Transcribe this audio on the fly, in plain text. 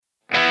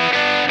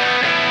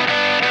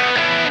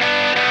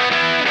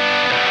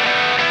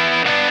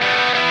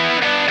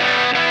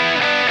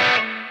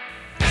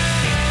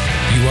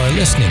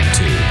listening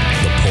to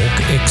The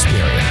Polk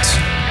Experience.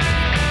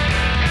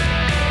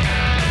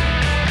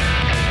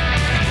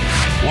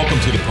 Welcome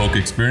to the Polk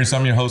Experience.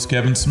 I'm your host,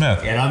 Kevin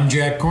Smith. And I'm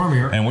Jack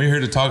Cormier. And we're here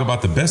to talk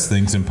about the best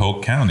things in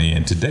Polk County.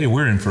 And today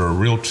we're in for a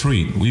real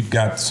treat. We've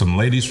got some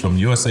ladies from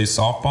USA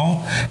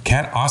Softball,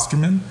 Kat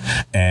Osterman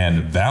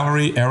and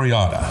Valerie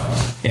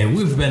Arioto. And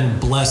we've been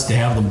blessed to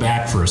have them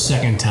back for a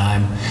second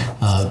time.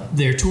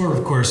 Their tour,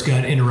 of course,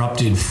 got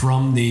interrupted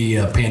from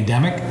the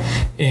pandemic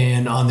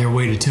and on their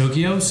way to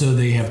Tokyo. So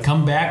they have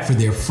come back for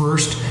their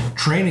first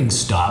training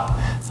stop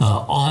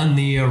on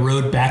the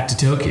road back to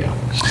Tokyo.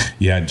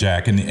 Yeah,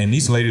 Jack. And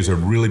these ladies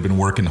have really been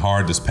working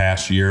hard this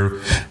past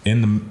year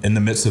in the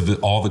midst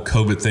of all the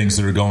COVID things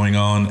that are going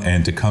on,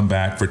 and to come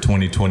back for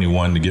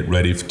 2021 to get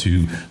ready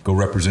to go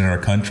represent our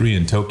country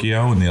in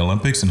Tokyo in the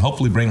Olympics and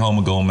hopefully bring home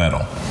a gold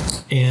medal.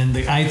 And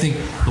I think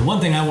the one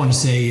thing I want to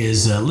say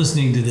is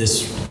listening to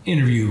this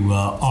interview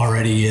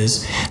already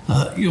is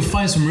you'll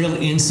find some real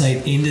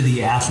insight into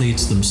the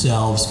athletes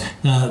themselves,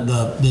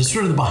 the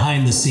sort of the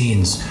behind the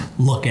scenes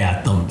look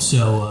at them.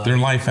 So their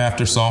life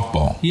after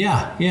softball.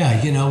 Yeah.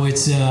 You know,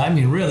 it's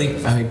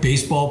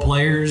baseball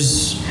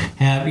players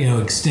have,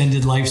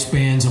 extended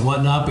lifespans and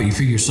whatnot, but you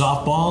figure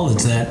softball,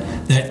 it's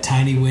that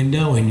tiny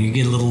window and you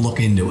get a little look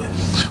into it.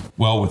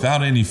 Well,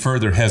 without any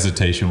further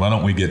hesitation, why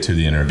don't we get to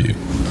the interview?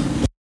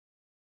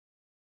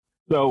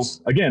 So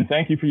again,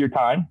 thank you for your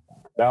time,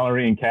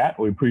 Valerie and Kat.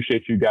 We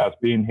appreciate you guys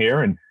being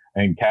here.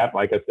 And Kat,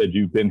 like I said,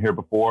 you've been here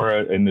before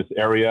in this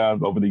area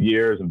over the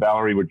years. And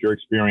Valerie, with your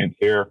experience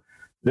here,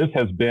 this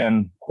has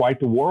been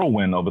quite the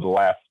whirlwind over the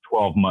last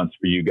 12 months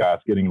for you guys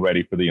getting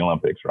ready for the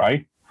Olympics,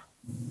 right?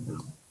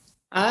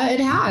 It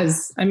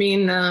has. I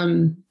mean,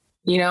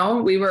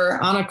 we were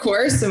on a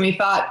course and we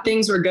thought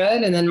things were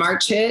good. And then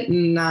March hit.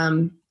 And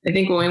I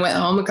think when we went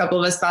home, a couple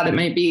of us thought it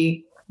might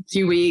be a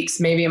few weeks,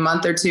 maybe a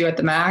month or two at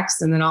the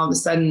max. And then all of a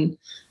sudden,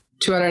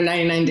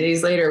 299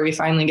 days later, we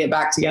finally get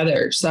back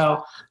together.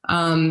 So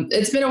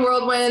it's been a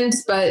whirlwind,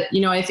 but,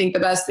 I think the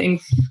best thing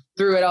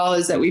through it all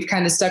is that we've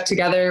kind of stuck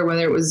together,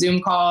 whether it was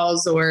Zoom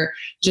calls or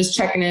just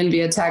checking in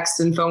via text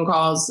and phone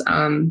calls.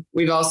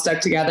 We've all stuck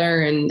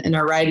together and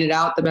are riding it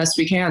out the best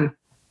we can.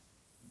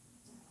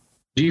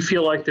 Do you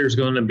feel like there's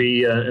going to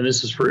be, and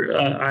this is for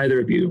either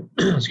of you,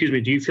 excuse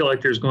me, do you feel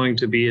like there's going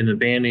to be an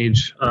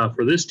advantage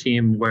for this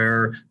team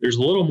where there's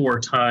a little more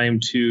time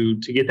to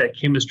get that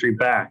chemistry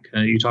back?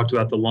 You talked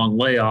about the long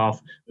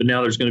layoff, but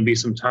now there's going to be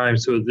some time.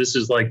 So this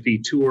is like the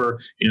tour,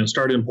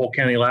 started in Polk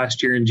County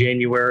last year in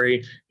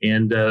January,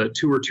 and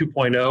tour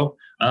 2.0,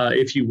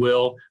 if you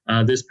will,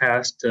 this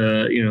past,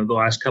 the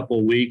last couple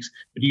of weeks.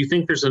 But do you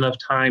think there's enough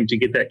time to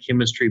get that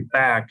chemistry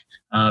back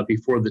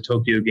before the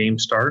Tokyo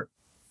games start?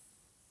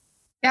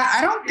 Yeah,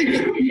 I don't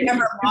think we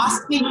ever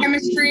lost any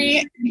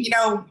chemistry.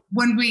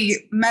 When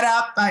we met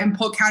up in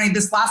Polk County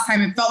this last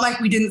time, it felt like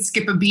we didn't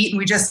skip a beat and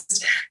we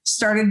just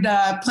started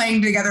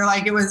playing together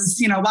like it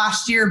was,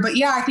 last year. But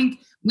yeah, I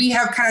think we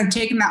have kind of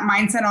taken that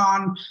mindset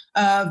on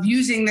of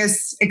using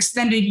this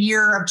extended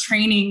year of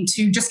training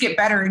to just get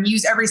better and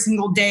use every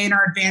single day in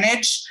our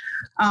advantage.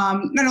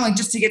 Not only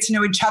just to get to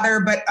know each other,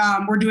 but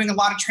we're doing a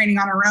lot of training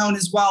on our own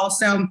as well.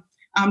 So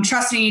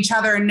trusting each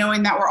other and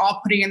knowing that we're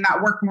all putting in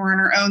that work more on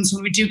our own. So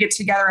when we do get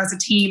together as a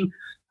team,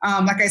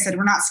 like I said,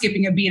 we're not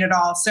skipping a beat at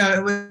all. So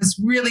it was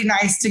really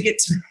nice to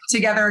get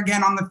together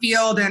again on the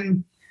field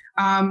and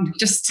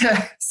just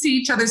to see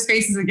each other's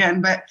faces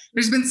again. But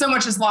there's been so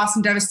much loss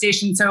and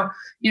devastation. So,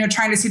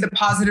 trying to see the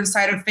positive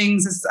side of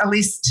things is at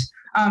least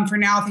for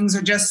now, things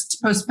are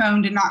just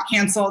postponed and not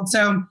canceled.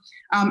 So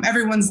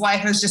everyone's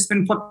life has just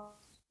been flipped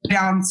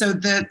down. So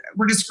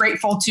we're just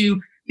grateful to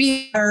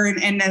be there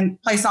and then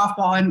play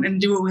softball and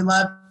do what we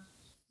love,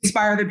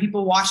 inspire the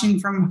people watching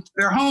from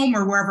their home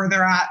or wherever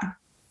they're at.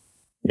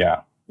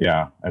 Yeah.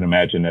 I'd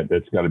imagine that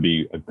that's got to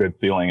be a good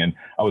feeling. And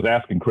I was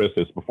asking Chris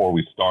this before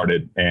we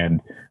started, and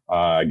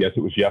I guess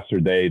it was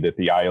yesterday that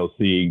the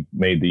IOC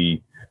made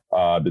the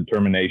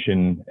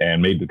determination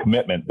and made the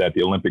commitment that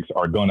the Olympics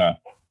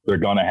they're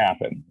gonna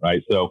happen,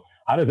 right? So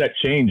how does that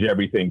change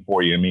everything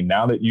for you? I mean,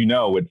 now that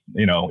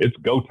it's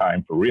go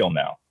time for real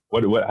now.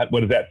 What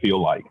does that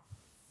feel like?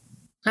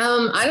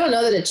 I don't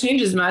know that it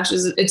changes much.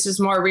 It's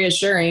just more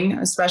reassuring,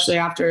 especially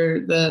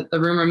after the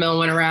rumor mill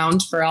went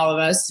around for all of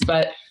us.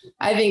 But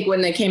I think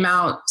when they came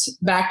out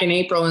back in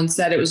April and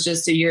said it was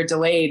just a year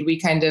delayed, we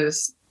kind of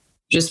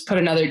just put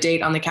another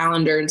date on the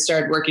calendar and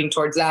started working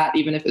towards that,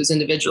 even if it was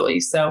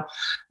individually. So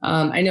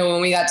I know when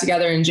we got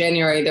together in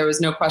January, there was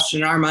no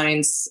question in our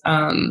minds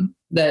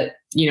that,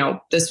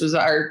 this was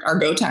our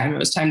go time. It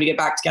was time to get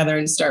back together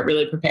and start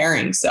really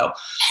preparing. So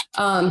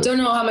don't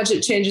know how much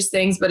it changes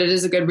things, but it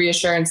is a good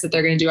reassurance that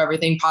they're going to do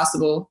everything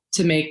possible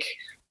to make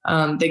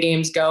the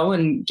games go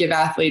and give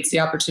athletes the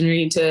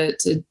opportunity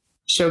to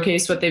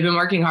showcase what they've been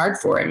working hard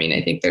for. I mean,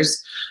 I think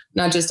there's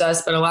not just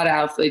us, but a lot of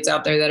athletes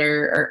out there that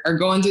are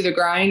going through the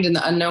grind and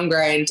the unknown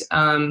grind,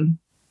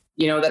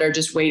 that are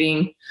just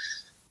waiting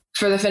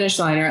for the finish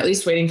line, or at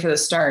least waiting for the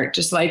start.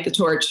 Just light the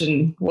torch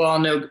and we'll all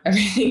know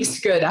everything's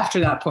good after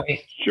that point.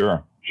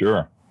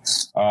 Sure.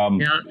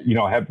 You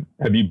know, have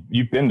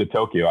you've been to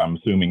Tokyo, I'm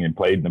assuming, and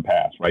played in the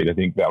past, right? I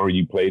think, Valerie,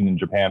 you played in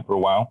Japan for a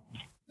while.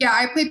 Yeah,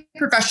 I played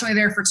professionally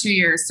there for 2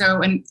 years.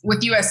 So, and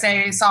with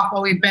USA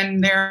softball, we've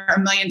been there a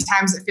million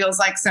times, it feels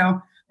like. So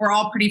we're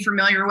all pretty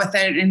familiar with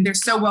it, and they're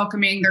so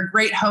welcoming. They're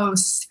great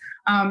hosts.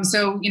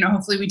 So, you know,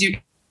 hopefully we do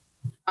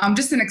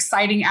just an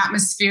exciting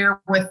atmosphere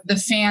with the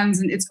fans,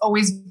 and it's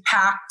always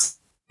packed.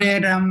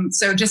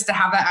 So just to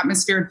have that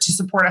atmosphere to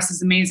support us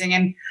is amazing.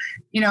 And,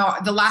 you know,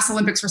 the last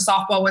Olympics for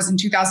softball was in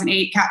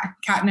 2008.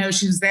 Kat knows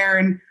she was there.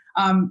 And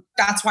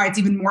that's why it's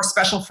even more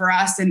special for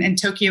us.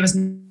 And Tokyo is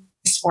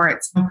for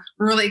it. So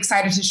we're really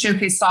excited to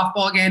showcase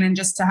softball again, and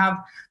just to have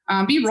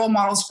be role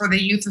models for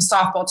the youth of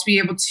softball, to be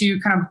able to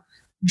kind of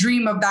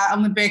dream of that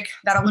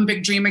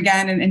Olympic dream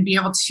again, and be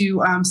able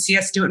to see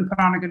us do it and put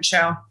on a good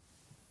show.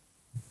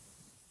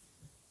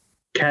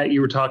 Kat,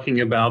 you were talking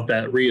about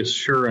that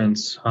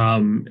reassurance. I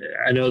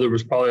know there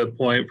was probably a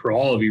point for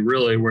all of you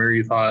really where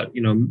you thought,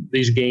 you know,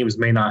 these games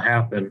may not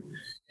happen.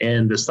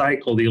 And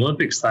the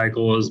Olympic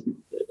cycle is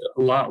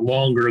a lot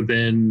longer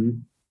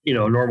than, you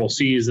know, a normal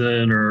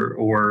season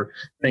or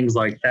things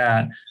like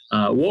that.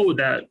 What would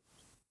that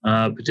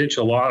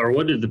potential loss, or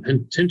what did the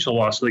potential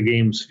loss of the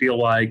games feel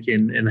like?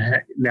 And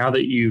now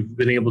that you've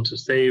been able to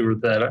save, or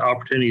that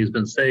opportunity has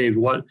been saved,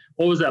 what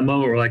was that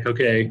moment where, like,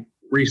 okay,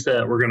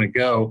 reset, we're going to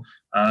go?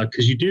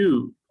 Because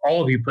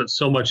all of you put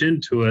so much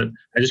into it.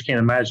 I just can't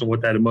imagine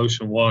what that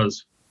emotion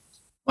was.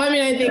 Well, I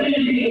mean, I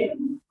think,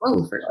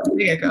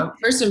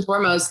 first and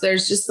foremost,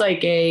 there's just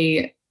like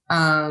a,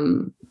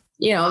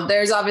 you know,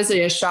 there's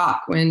obviously a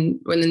shock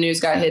when the news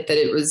got hit that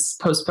it was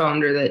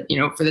postponed, or that, you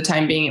know, for the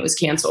time being it was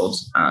canceled,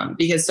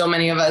 because so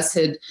many of us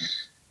had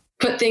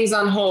put things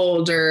on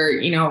hold. Or,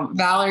 you know,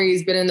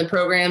 Valerie's been in the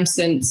program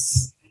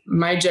since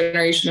my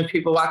generation of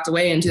people walked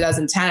away in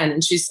 2010,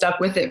 and she's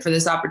stuck with it for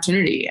this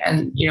opportunity.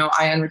 And, you know,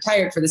 I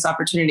unretired for this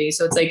opportunity.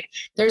 So it's like,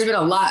 there's been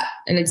a lot,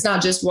 and it's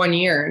not just 1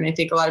 year. And I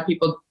think a lot of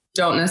people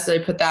don't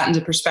necessarily put that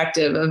into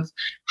perspective of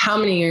how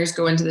many years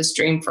go into this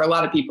dream for a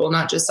lot of people,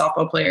 not just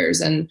softball players.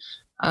 And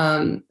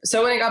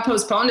so when it got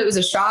postponed, it was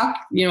a shock.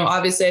 You know,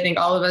 obviously I think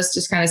all of us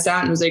just kind of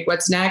sat and was like,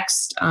 what's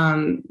next?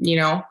 You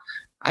know,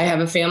 I have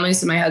a family.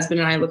 So my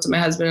husband and I looked at my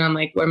husband and I'm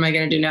like, what am I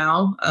going to do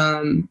now?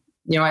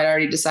 You know, I'd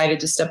already decided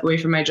to step away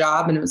from my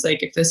job, and it was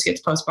like, if this gets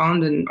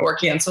postponed or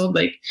canceled,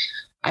 like,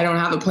 I don't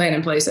have a plan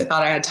in place. I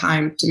thought I had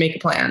time to make a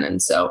plan.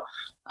 And so,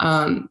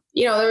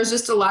 you know, there was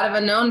just a lot of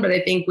unknown, but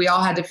I think we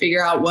all had to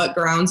figure out what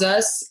grounds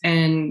us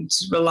and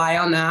rely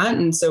on that.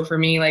 And so for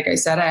me, like I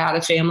said, I had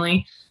a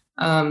family,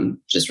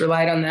 just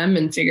relied on them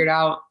and figured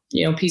out,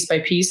 you know, piece by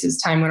piece as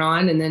time went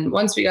on. And then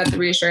once we got the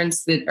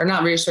reassurance or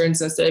not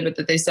reassurance necessarily, but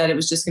that they said it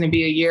was just going to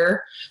be a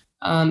year,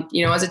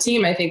 you know, as a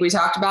team, I think we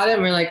talked about it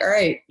and we're like, all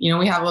right, you know,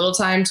 we have a little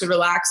time to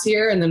relax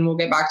here, and then we'll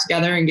get back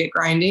together and get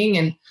grinding.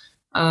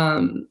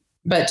 And,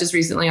 but just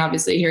recently,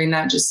 obviously hearing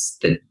that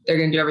that they're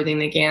going to do everything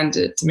they can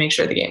to make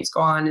sure the games go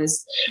on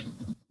is,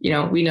 you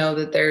know, we know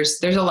that there's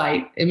a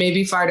light. It may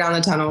be far down the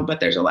tunnel, but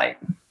there's a light.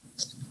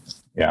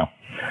 Yeah.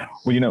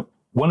 Well, you know,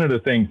 one of the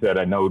things that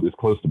I know is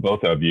close to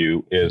both of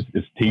you is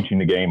teaching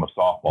the game of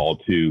softball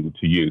to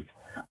youth.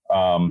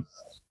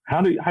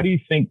 How do you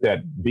think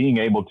that being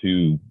able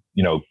to,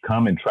 you know,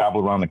 come and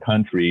travel around the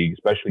country,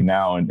 especially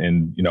now,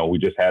 and you know, we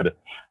just had a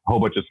whole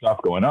bunch of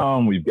stuff going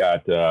on. We've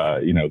got,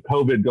 you know,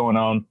 COVID going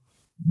on,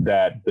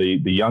 that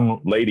the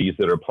young ladies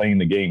that are playing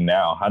the game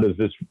now, how does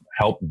this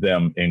help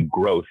them in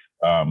growth,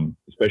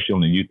 especially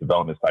on the youth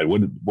development side?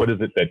 What is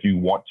it that you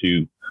want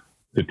to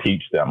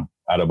teach them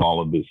out of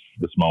all of this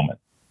moment?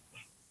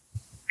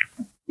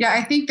 Yeah,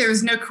 I think there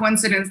was no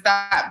coincidence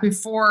that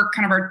before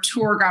kind of our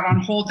tour got on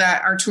hold,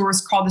 that our tour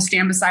was called the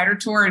Stand Beside Her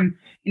Tour. And,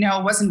 you know,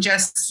 it wasn't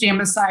just stand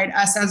beside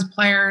us as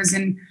players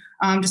and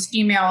just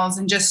females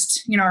and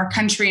just, you know, our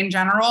country in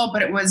general,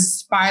 but it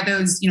was by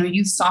those, you know,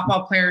 youth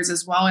softball players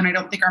as well. And I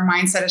don't think our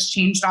mindset has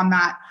changed on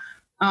that.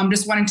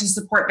 Just wanting to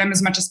support them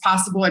as much as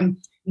possible. And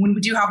when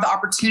we do have the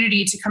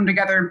opportunity to come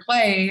together and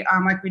play,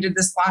 like we did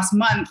this last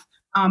month,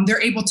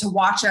 they're able to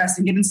watch us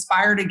and get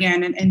inspired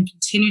again and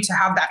continue to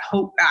have that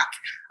hope back.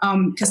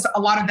 Because a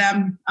lot of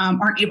them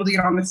aren't able to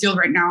get on the field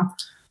right now.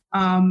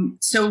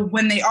 So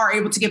when they are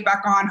able to get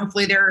back on,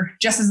 hopefully they're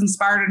just as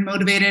inspired and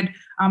motivated.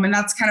 And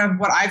that's kind of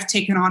what I've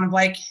taken on of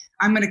like,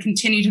 I'm going to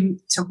continue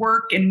to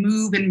work and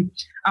move, and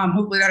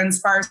hopefully that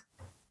inspires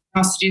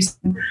else to do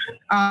something.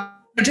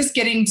 But just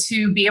getting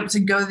to be able to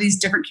go to these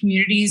different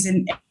communities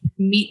and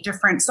meet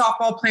different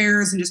softball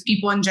players and just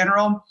people in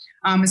general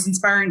is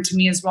inspiring to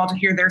me as well to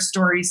hear their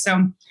stories.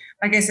 So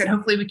like I said,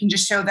 hopefully we can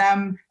just show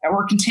them that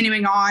we're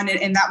continuing on,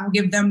 and that will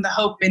give them the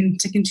hope and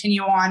to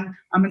continue on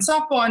in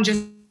softball and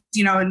just,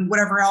 you know, and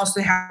whatever else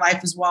they have in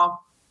life as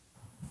well.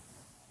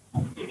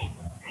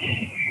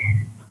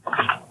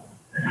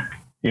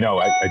 You know,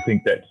 I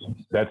think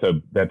that's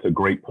a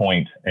great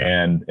point,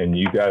 and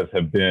you guys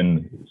have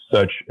been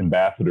such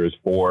ambassadors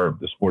for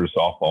the sport of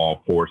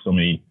softball for so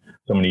many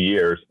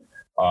years.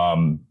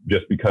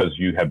 Just because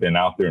you have been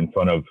out there in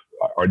front of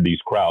these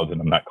crowds, and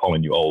I'm not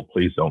calling you old,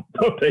 please don't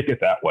take it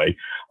that way.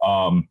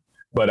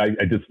 But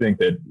I just think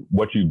that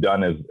what you've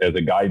done as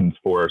a guidance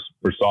for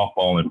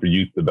softball and for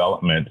youth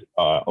development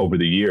over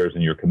the years,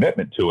 and your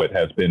commitment to it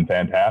has been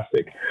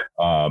fantastic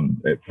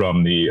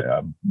from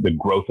the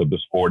growth of the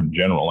sport in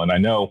general. And I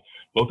know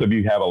both of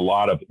you have a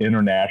lot of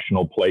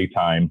international play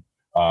time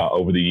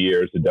over the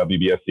years, the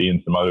WBSC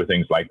and some other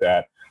things like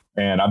that.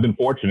 And I've been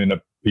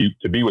fortunate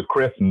to be with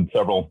Chris in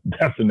several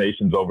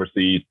destinations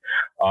overseas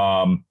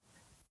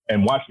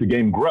and watch the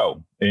game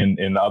grow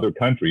in other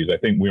countries. I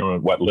think we were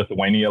in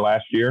Lithuania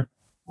last year,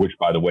 which,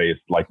 by the way, is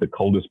like the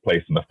coldest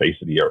place on the face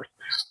of the earth.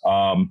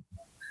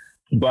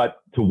 But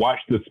to watch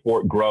the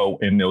sport grow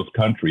in those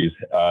countries,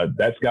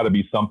 that's got to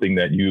be something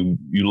that you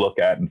look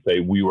at and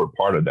say, we were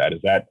part of that. Is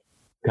that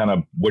kind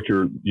of what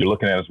you're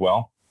looking at as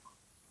well?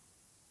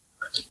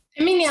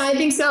 I mean, yeah, I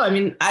think so. I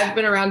mean, I've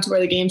been around to where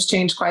the game's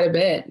changed quite a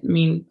bit. I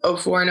mean,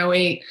 04 and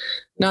 08,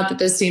 not that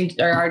this team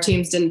or our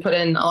teams didn't put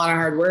in a lot of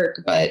hard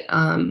work, but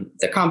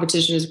the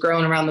competition has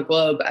grown around the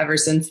globe ever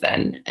since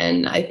then.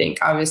 And I think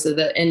obviously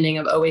the ending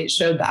of 08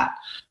 showed that.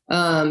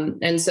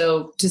 And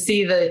so to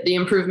see the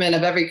improvement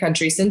of every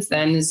country since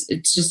then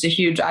it's just a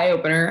huge eye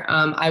opener.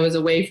 I was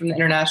away from the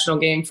international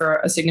game for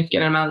a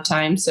significant amount of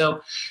time.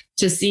 So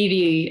to see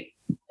the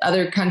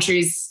other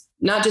countries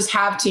not just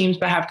have teams,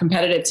 but have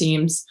competitive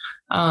teams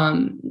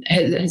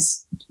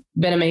has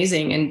been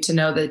amazing. And to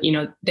know that,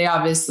 they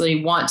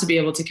obviously want to be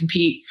able to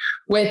compete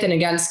with and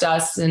against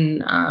us.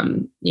 And,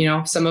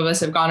 some of us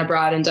have gone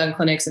abroad and done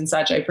clinics and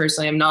such. I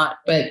personally am not,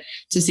 but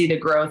to see the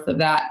growth of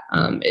that,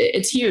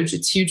 it's huge.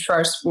 It's huge for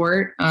our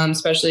sport,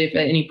 especially if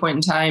at any point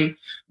in time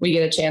we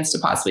get a chance to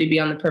possibly be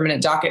on the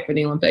permanent docket for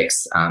the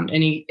Olympics.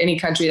 Any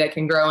country that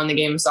can grow in the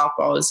game of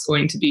softball is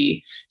going to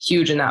be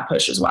huge in that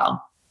push as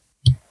well.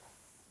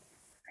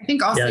 I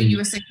think also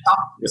USA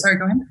softball. Sorry,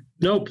 go ahead.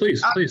 No,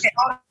 please.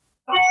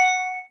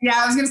 Yeah,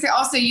 I was going to say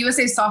also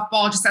USA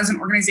Softball, just as an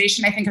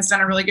organization, I think has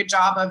done a really good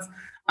job of,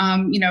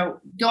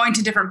 going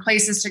to different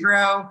places to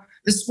grow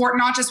the sport,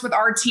 not just with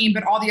our team,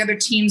 but all the other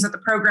teams that the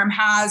program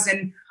has,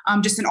 and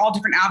just in all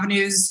different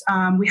avenues.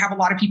 We have a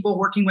lot of people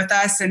working with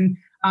us, and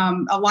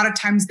a lot of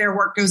times their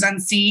work goes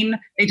unseen.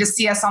 They just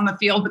see us on the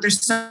field, but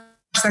there's so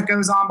much that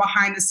goes on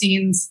behind the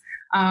scenes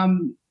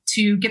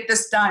to get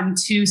this done,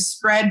 to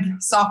spread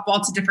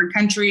softball to different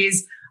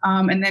countries.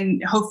 And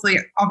then hopefully,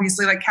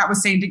 obviously, like Kat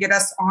was saying, to get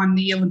us on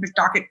the Olympic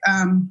docket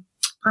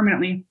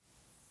permanently.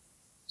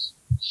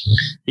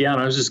 Yeah,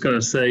 and I was just going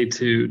to say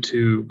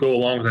to go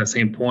along with that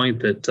same point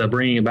that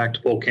bringing it back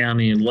to Polk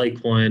County and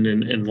Lakeland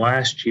and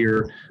last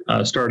year,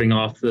 starting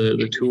off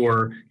the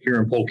tour here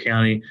in Polk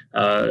County,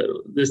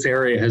 this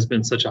area has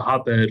been such a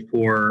hotbed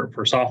for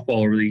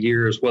softball over the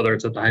years, whether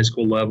it's at the high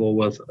school level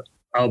with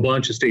a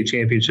bunch of state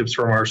championships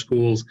from our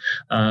schools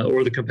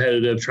or the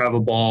competitive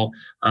travel ball.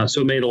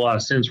 So it made a lot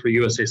of sense for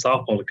USA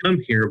Softball to come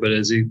here. But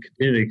as you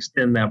continue to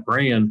extend that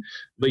brand,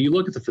 but you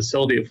look at the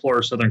facility at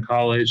Florida Southern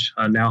College,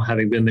 now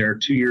having been there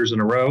 2 years in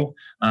a row,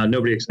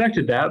 nobody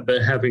expected that,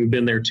 but having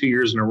been there 2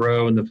 years in a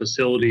row in the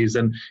facilities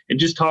and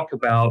just talk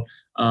about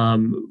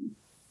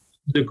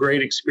the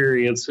great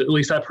experience, at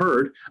least I've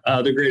heard,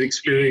 the great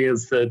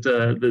experience that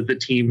the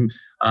team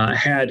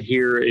had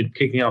here in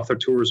kicking off their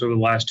tours over the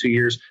last 2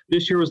 years.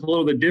 This year was a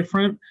little bit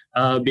different,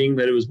 being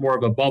that it was more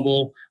of a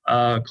bubble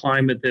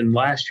climate than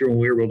last year when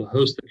we were able to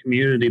host the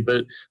community.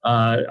 But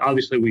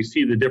obviously we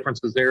see the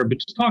differences there. But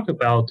just talk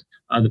about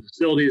the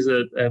facilities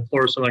at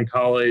Florida Southern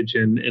College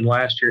and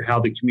last year, how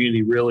the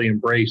community really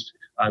embraced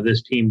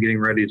this team getting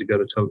ready to go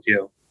to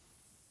Tokyo.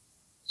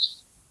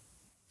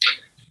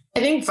 I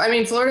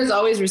mean, Florida's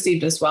always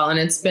received us well, and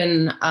it's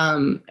been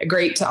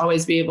great to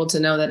always be able to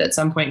know that at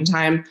some point in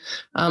time,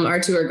 our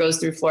tour goes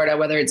through Florida,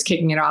 whether it's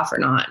kicking it off or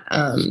not.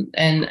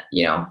 And,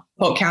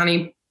 Polk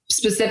County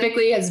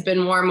specifically has been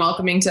more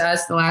welcoming to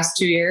us the last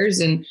 2 years,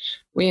 and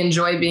we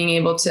enjoy being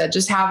able to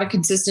just have a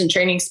consistent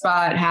training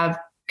spot, have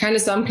kind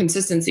of some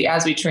consistency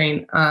as we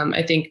train.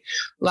 I think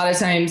a lot of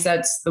times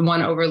that's the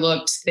one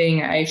overlooked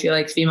thing I feel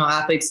like female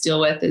athletes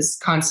deal with is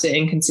constant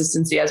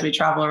inconsistency as we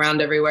travel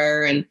around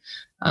everywhere. And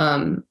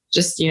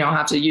just,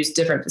 have to use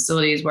different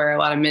facilities where a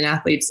lot of men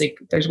athletes, like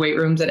there's weight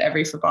rooms at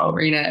every football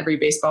arena, every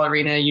baseball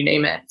arena, you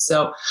name it.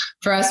 So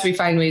for us, we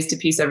find ways to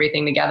piece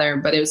everything together,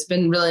 but it's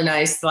been really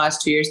nice the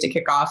last 2 years to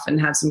kick off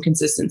and have some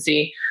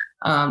consistency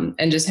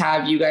and just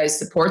have you guys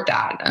support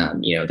that.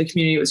 The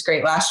community was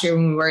great last year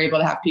when we were able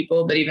to have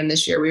people, but even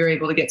this year we were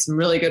able to get some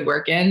really good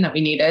work in that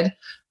we needed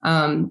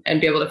and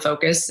be able to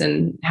focus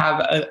and have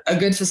a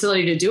good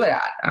facility to do it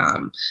at.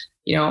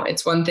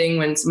 It's one thing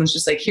when someone's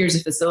just like, here's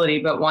a facility,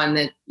 but one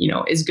that,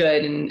 is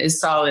good and is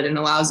solid and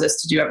allows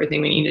us to do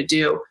everything we need to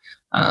do.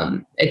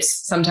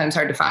 It's sometimes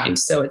hard to find.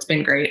 So it's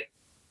been great.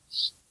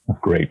 That's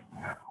great.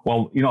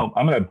 Well,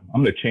 I'm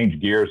going to change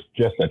gears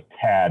just a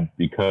tad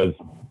because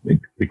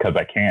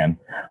I can.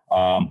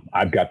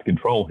 I've got the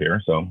control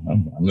here, so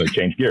I'm going to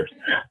change gears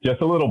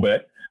just a little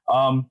bit.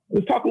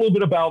 Let's talk a little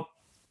bit about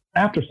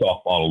after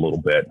softball a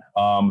little bit.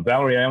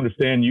 Valerie, I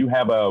understand you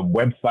have a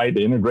website,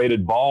 the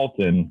Integrated Vault,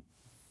 and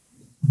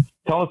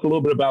tell us a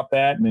little bit about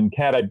that. And then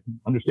Kat, I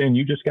understand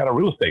you just got a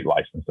real estate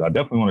license. So I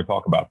definitely want to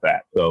talk about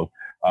that. So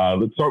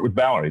Let's start with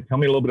Valerie. Tell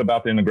me a little bit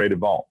about the Integrated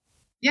Vault.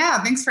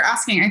 Yeah, thanks for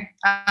asking.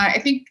 I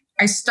think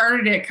I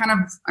started it kind of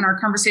in our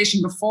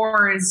conversation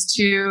before, is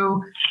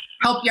to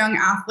help young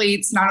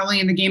athletes, not only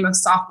in the game of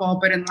softball,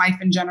 but in life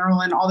in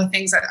general, and all the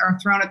things that are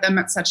thrown at them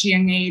at such a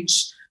young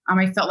age.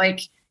 I felt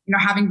like,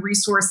 having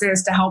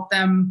resources to help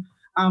them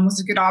was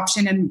a good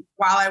option. And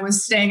while I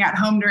was staying at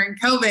home during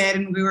COVID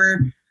and we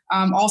were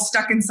all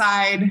stuck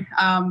inside,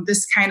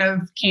 this kind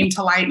of came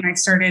to light, and I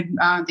started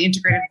the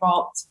Integrated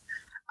Vault.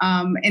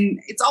 And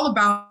it's all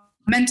about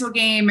mental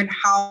game and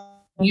how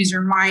you use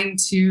your mind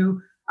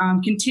to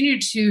continue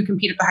to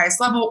compete at the highest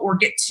level or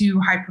get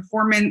to high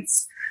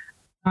performance.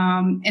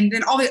 And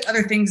then all the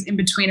other things in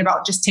between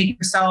about just taking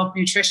yourself,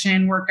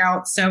 nutrition,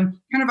 workouts. So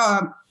kind of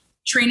a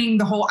training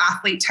the whole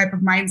athlete type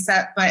of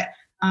mindset. But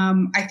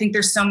I think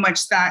there's so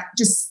much that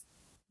just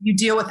you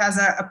deal with as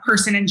a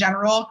person in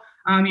general.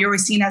 You're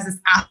always seen as this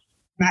athlete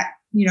that,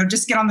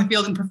 just get on the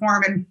field and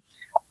perform. And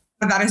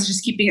that is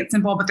just keeping it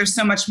simple. But there's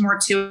so much more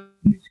to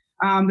it.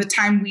 The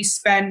time we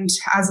spend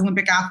as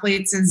Olympic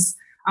athletes is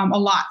a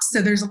lot.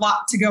 So there's a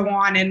lot to go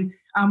on, and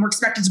we're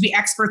expected to be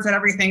experts at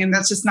everything, and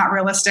that's just not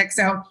realistic.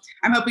 So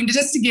I'm hoping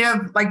to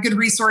give like good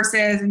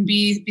resources and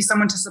be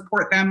someone to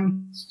support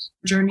them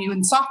journey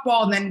in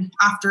softball, and then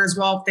after as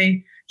well if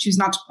they choose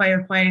not to play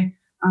or play.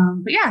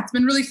 But yeah, it's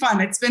been really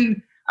fun. It's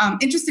been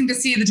interesting to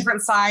see the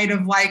different side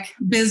of like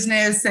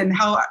business and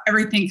how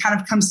everything kind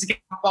of comes together.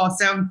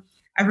 So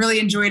I've really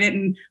enjoyed it,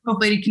 and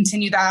hopefully to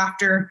continue that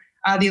after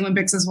the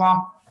Olympics as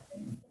well.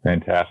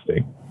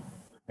 Fantastic.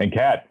 And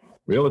Kat,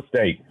 real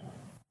estate,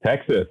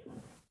 Texas,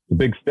 a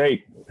big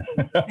state.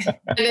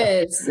 It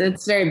is.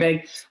 It's very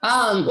big.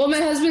 Well, my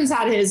husband's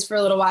had his for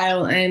a little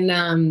while, and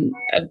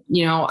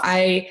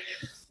I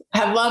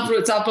have loved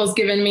what softball's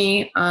given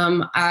me.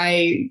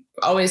 I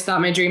always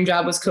thought my dream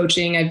job was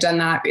coaching. I've done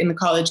that in the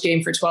college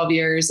game for 12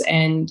 years.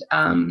 And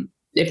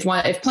if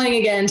playing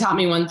again taught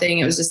me one thing,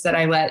 it was just that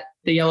I let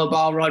the yellow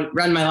ball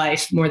run my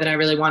life more than I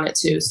really wanted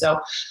to. So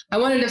I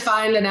wanted to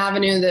find an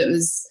avenue that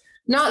was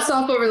not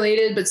softball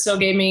related, but still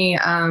gave me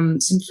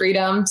some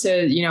freedom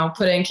to,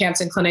 put in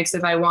camps and clinics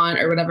if I want,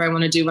 or whatever I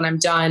want to do when I'm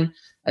done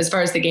as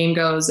far as the game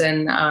goes.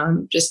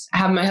 And just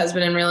have my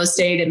husband in real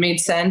estate, it made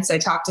sense. I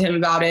talked to him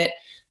about it.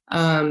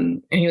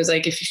 And he was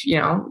like, if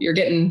you're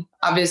getting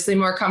obviously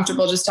more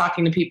comfortable just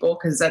talking to people,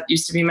 because that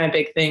used to be my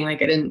big thing.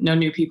 Like I didn't know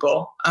new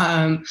people.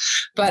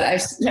 But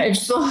I've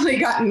slowly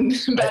gotten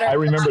better. I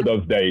remember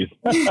those days.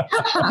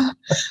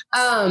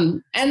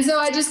 And so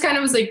I just kind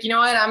of was like, you know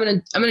what, I'm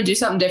going to do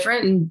something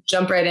different and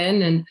jump right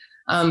in,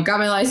 and got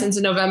my license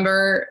in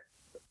November.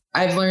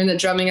 I've learned that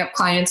drumming up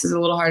clients is a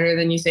little harder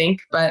than you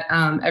think, but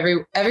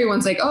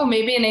everyone's like, oh,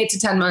 maybe in 8 to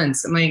 10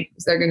 months. I'm like,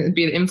 is there going to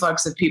be an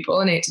influx of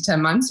people in 8 to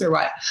 10 months or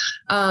what?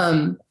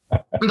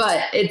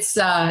 But it's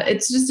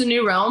just a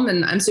new realm,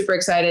 and I'm super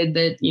excited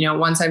that,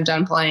 once I'm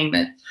done playing,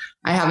 that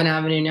I have an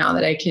avenue now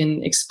that I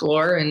can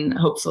explore and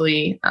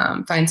hopefully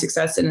find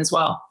success in as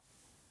well.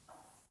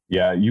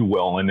 Yeah, you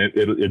will. And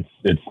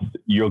it's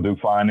you'll do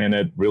fine in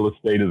it. Real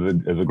estate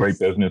is a great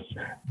business.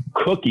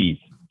 Cookies,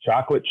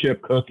 chocolate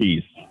chip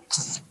cookies.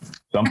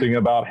 Something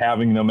about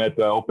having them at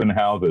the open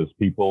houses.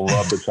 People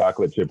love the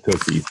chocolate chip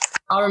cookies.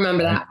 I'll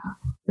remember that.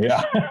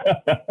 Yeah.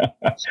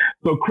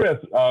 So Chris,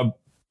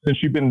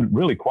 since you've been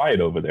really quiet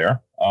over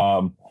there,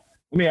 let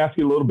me ask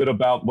you a little bit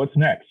about what's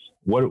next.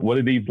 What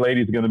are these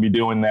ladies going to be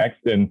doing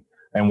next, and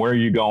where are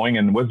you going,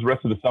 and what's the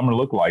rest of the summer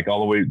look like all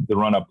the way to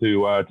run up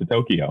to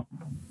Tokyo?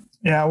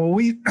 Yeah, well,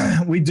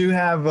 we do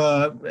have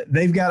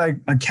they've got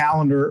a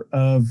calendar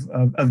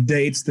of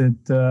dates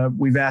that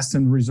we've asked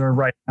them to reserve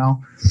right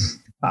now.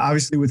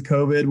 Obviously, with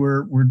COVID,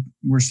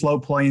 we're slow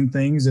playing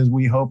things as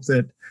we hope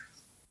that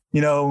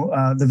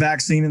the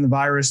vaccine and the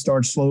virus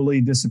starts slowly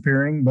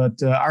disappearing.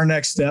 But our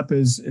next step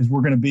is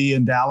we're going to be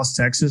in Dallas,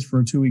 Texas, for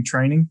a 2-week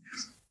training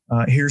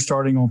here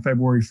starting on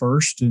February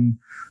 1st,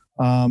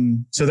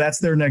 and so that's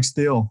their next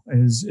deal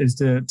is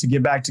to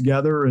get back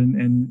together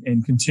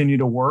and continue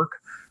to work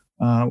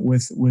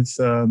with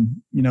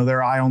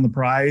their eye on the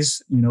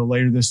prize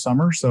later this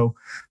summer. So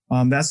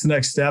that's the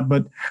next step.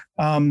 But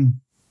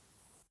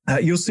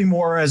you'll see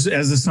more as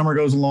the summer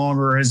goes along,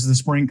 or as the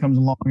spring comes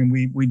along, and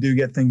we do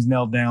get things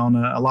nailed down.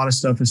 A lot of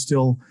stuff is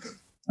still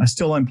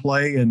in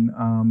play, and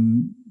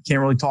can't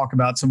really talk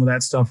about some of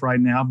that stuff right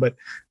now. But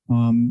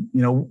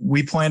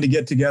we plan to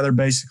get together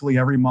basically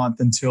every month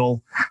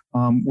until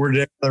we're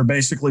together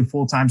basically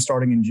full time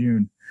starting in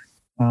June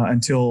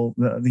until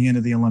the end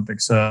of the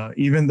Olympics.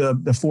 Even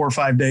the 4 or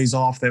 5 days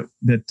off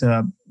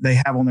that they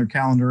have on their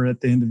calendar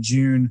at the end of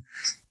June.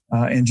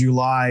 And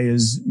July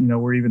is,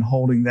 we're even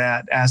holding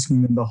that,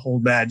 asking them to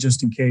hold that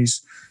just in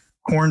case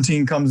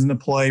quarantine comes into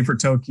play for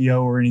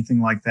Tokyo or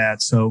anything like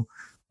that. So,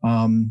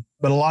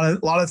 but a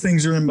lot of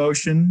things are in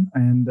motion,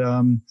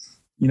 and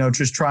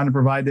just trying to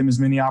provide them as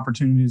many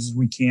opportunities as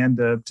we can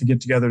to get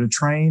together to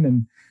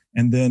train,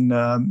 and then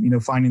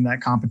finding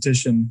that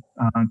competition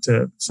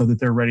so that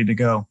they're ready to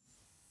go.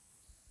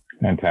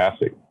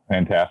 Fantastic.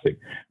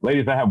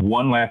 Ladies, I have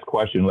one last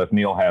question unless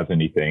Neal has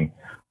anything.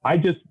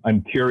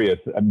 I'm curious,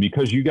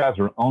 because you guys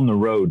are on the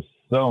road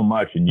so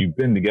much, and you've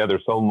been together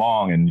so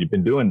long, and you've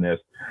been doing this.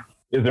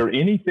 Is there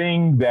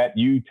anything that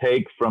you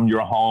take from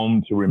your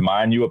home to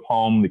remind you of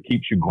home that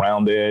keeps you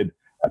grounded?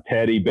 A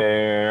teddy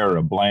bear,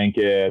 a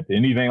blanket,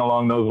 anything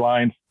along those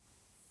lines?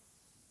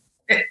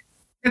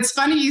 It's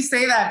funny you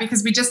say that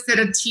because we just did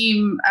a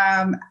team,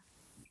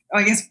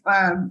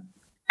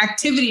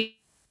 activity.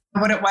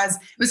 What it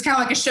was kind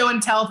of like a show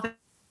and tell thing,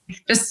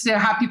 just to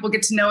have people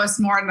get to know us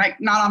more and like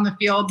not on the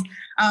field.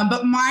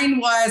 But mine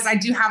was, I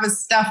do have a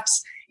stuffed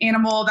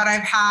animal that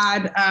I've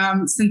had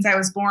since I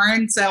was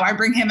born. So I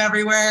bring him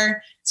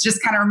everywhere. It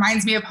just kind of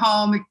reminds me of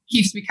home. It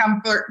gives me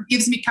comfort.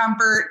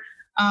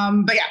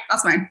 But yeah,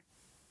 that's mine.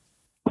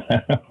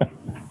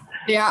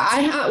 Yeah,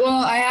 I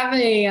have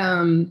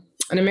an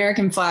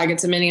American flag.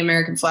 It's a mini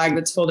American flag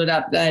that's folded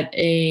up that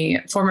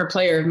a former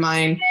player of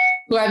mine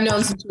who I've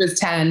known since she was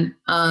 10,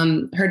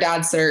 her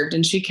dad served,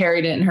 and she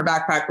carried it in her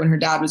backpack when her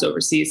dad was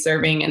overseas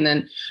serving. And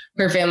then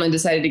her family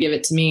decided to give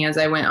it to me as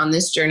I went on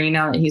this journey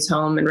now that he's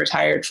home and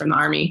retired from the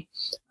Army.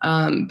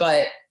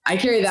 But I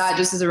carry that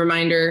just as a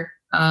reminder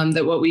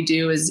that what we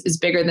do is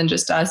bigger than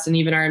just us and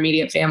even our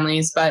immediate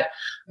families. But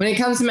when it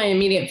comes to my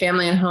immediate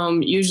family at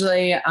home,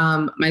 usually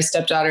my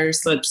stepdaughter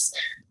slips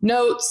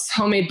notes,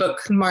 homemade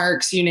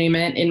bookmarks, you name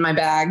it, in my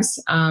bags.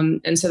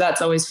 And so that's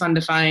always fun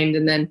to find.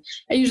 And then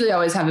I usually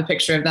always have a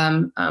picture of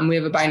them. We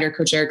have a binder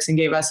Coach Erickson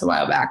gave us a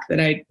while back that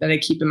I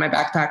keep in my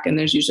backpack, and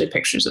there's usually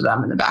pictures of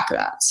them in the back of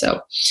that.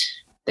 So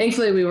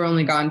thankfully we were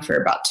only gone for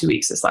about 2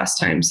 weeks this last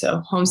time.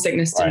 So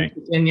homesickness didn't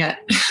begin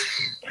yet.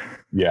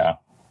 Yeah.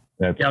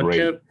 That's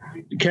great.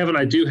 Kevin,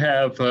 I do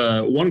have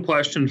one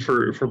question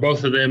for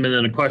both of them and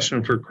then a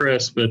question for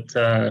Chris, but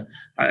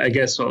I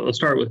guess I'll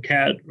start with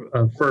Kat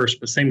first,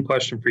 but same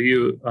question for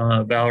you,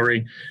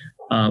 Valerie.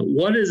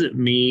 What does it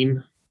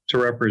mean to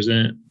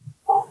represent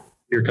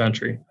your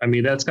country? I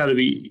mean, that's got to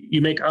be,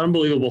 you make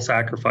unbelievable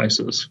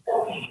sacrifices,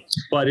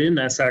 but in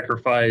that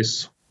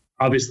sacrifice,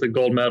 obviously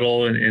gold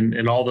medal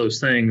and all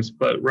those things,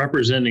 but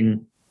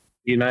representing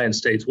the United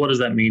States, what does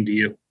that mean to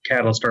you?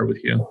 Kat, I'll start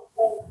with you.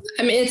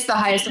 I mean, it's the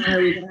highest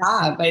honor we can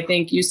have. I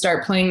think you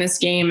start playing this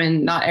game,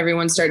 and not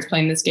everyone starts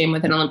playing this game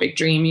with an Olympic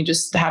dream. You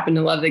just happen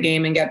to love the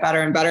game and get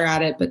better and better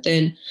at it. But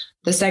then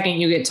the second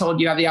you get told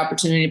you have the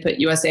opportunity to put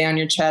USA on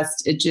your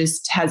chest, it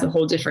just has a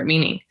whole different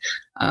meaning.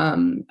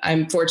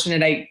 I'm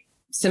fortunate.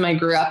 I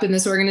grew up in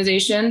this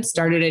organization,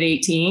 started at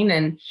 18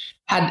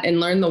 and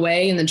learned the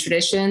way and the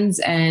traditions.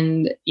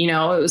 And, you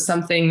know, it was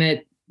something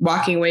that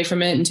walking away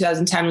from it in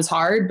 2010 was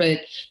hard,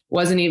 but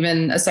wasn't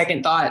even a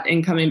second thought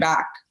in coming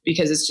back,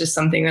 because it's just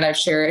something that I've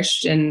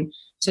cherished. And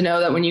to know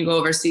that when you go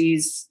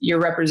overseas, you're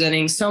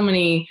representing so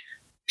many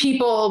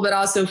people, but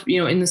also, you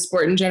know, in the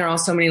sport in general,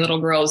 so many little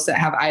girls that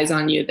have eyes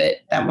on you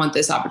that want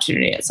this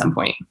opportunity at some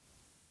point.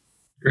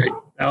 Great.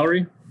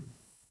 Valerie?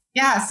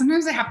 Yeah,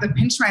 sometimes I have to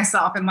pinch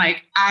myself, and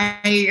like,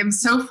 I am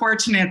so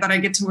fortunate that I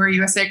get to wear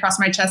USA across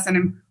my chest, and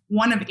I'm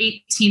one of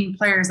 18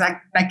 players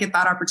that get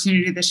that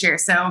opportunity this year.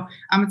 So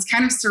it's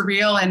kind of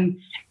surreal. And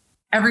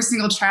every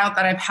single child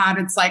that I've had,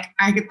 it's like,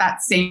 I get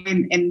that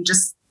same and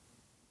just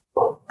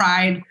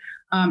pride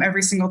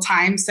every single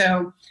time.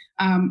 So,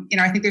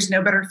 I think there's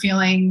no better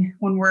feeling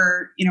when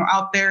we're,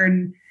 out there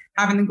and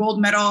having the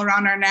gold medal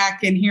around our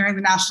neck and hearing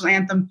the national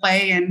anthem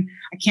play. And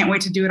I can't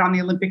wait to do it on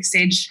the Olympic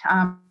stage.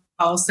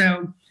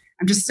 Also,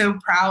 I'm just so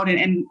proud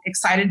and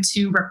excited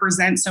to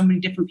represent so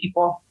many different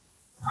people.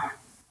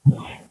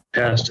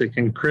 Fantastic.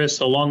 And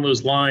Chris, along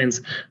those lines,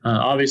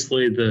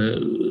 obviously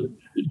the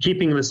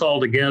keeping this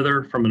all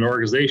together from an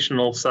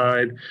organizational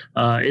side,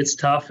 it's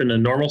tough in a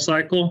normal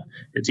cycle.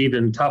 It's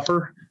even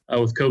tougher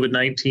with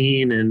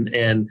COVID-19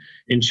 and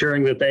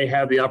ensuring that they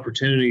have the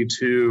opportunity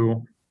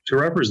to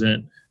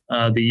represent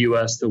the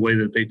U.S. the way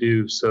that they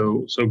do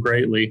so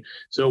greatly.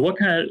 So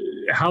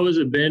how has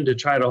it been to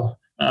try to,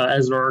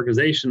 as an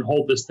organization,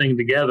 hold this thing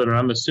together? And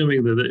I'm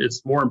assuming that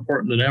it's more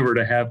important than ever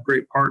to have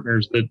great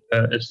partners that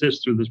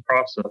assist through this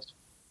process.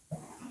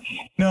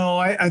 No,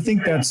 I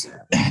think that's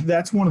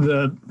one of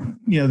the,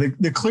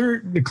 the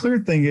clear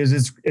thing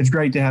is it's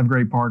great to have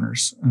great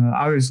partners.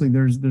 Obviously,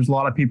 there's a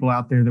lot of people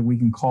out there that we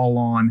can call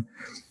on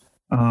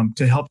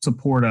to help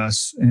support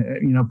us.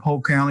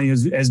 Polk County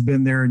has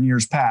been there in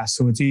years past,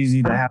 so it's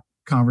easy to have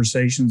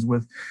conversations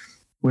with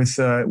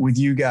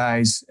you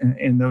guys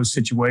in those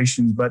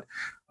situations. But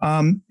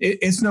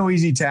it's no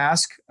easy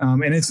task,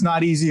 and it's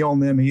not easy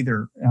on them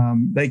either.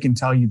 They can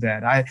tell you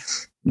that.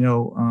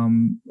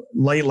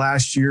 Late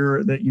last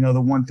year, that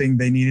the one thing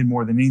they needed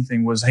more than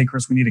anything was, hey,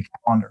 Chris, we need a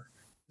calendar.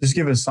 Just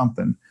give us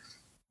something.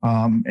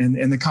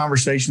 And the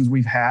conversations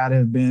we've had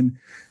have been,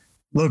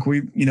 look,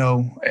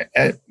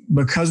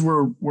 because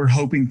we're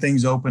hoping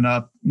things open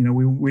up.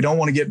 We don't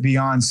want to get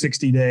beyond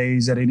 60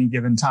 days at any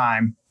given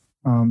time.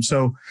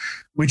 So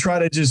we try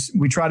to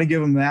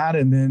give them that.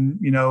 And then,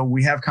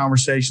 we have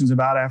conversations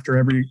about after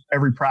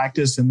every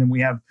practice. And then we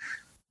have,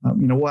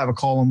 we'll have a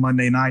call on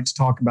Monday night to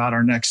talk about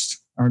our next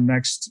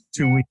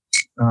 2 weeks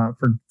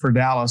for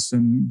Dallas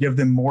and give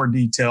them more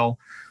detail.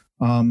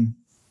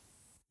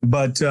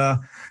 But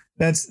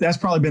that's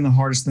probably been the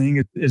hardest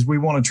thing is we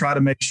want to try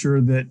to make sure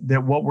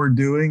that what we're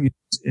doing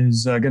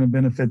is going to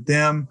benefit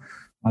them.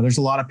 There's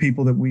a lot of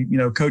people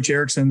that Coach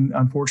Erickson,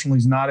 unfortunately,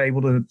 is not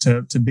able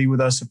to be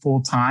with us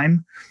full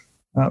time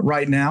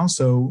right now.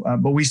 So,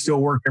 but we still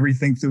work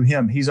everything through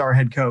him. He's our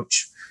head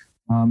coach.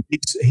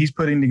 He's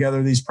putting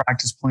together these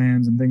practice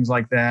plans and things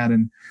like that.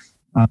 And,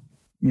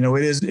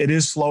 it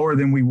is slower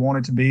than we want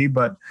it to be,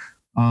 but,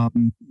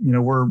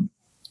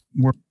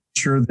 we're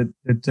sure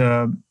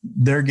that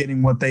they're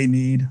getting what they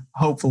need,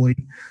 hopefully.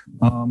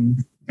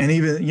 And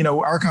even,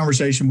 our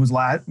conversation was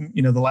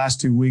the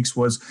last 2 weeks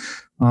was,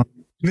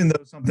 even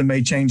though something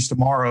may change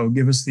tomorrow,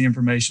 give us the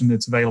information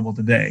that's available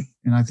today.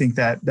 And I think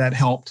that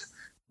helped.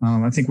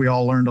 I think we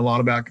all learned a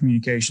lot about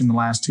communication the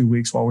last 2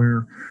 weeks while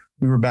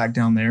we were back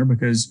down there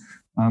because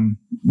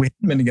we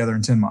hadn't been together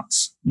in 10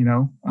 months.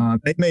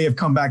 They may have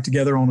come back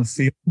together on a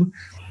field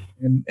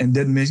and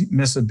didn't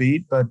miss a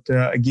beat. But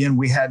again,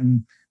 we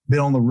hadn't been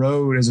on the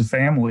road as a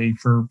family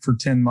for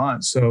 10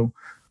 months. So,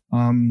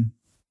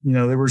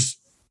 there was,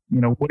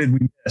 what did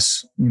we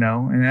miss?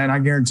 And I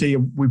guarantee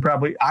you,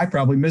 I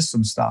probably missed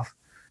some stuff.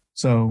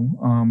 So,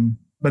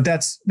 but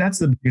that's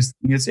the biggest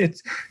thing.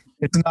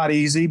 It's not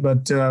easy,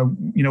 but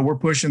we're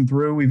pushing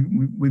through.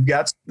 We've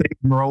got some things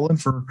rolling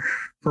for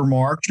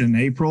March and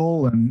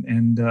April,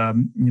 and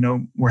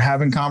we're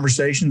having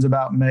conversations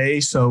about May.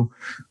 So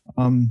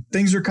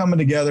things are coming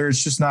together.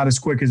 It's just not as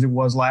quick as it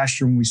was last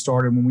year when we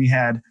started, when we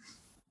had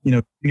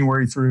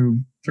January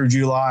through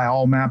July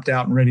all mapped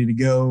out and ready to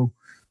go.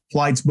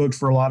 Flights booked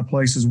for a lot of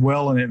places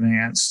well in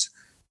advance.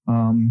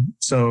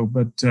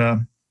 But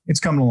it's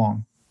coming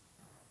along.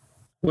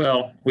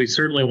 Well, we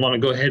certainly want to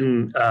go ahead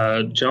and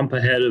jump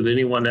ahead of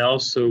anyone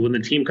else. So when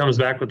the team comes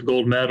back with the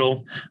gold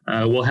medal,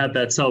 we'll have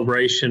that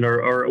celebration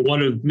or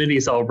one of many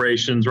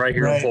celebrations right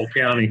here in Polk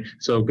County.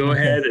 So go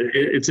ahead.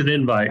 It's an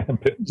invite.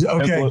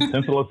 Okay.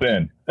 Pencil us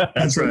in.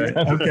 That's right.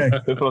 Okay.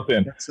 Pencil us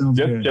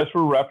in. Just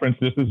for reference,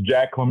 this is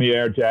Jack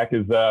Cormier. Jack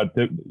is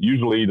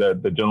usually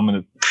the gentleman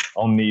that's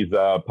on these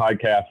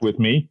podcasts with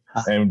me.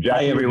 And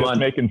Jack, you were just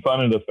making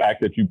fun of the fact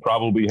that you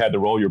probably had to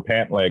roll your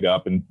pant leg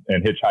up and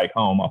hitchhike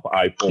home off of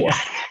I-4.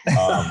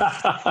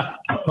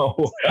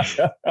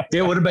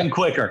 It would have been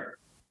quicker.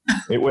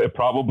 It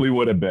probably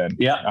would have been.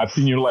 Yeah. I've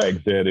seen your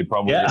legs, Ed. It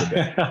probably would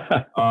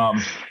have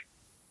been.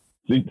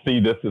 See,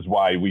 this is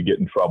why we get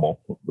in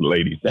trouble,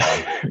 ladies.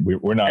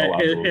 We're not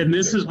allowed. And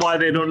this is why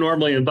they don't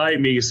normally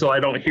invite me, so I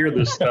don't hear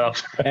this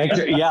stuff.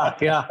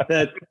 Yeah.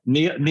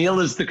 Neal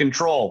is the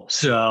control.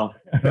 So,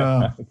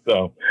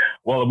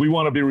 well, we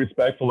want to be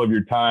respectful of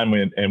your time,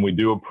 and we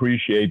do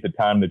appreciate the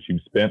time that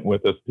you've spent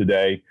with us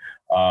today.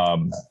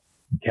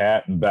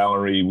 Kat and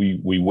Valerie,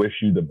 we wish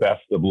you the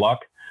best of luck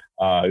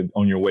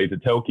on your way to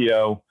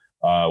Tokyo.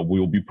 We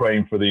will be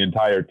praying for the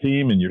entire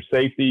team and your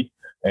safety,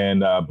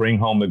 and bring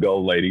home the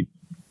gold, lady.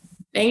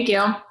 Thank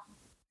you.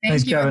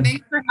 Thanks, Kevin.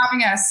 Thanks for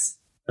having us.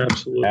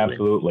 Absolutely.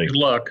 Absolutely. Good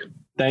luck.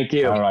 thank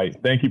you. All right.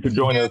 Thank you for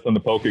joining us on the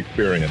Polk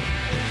Experience.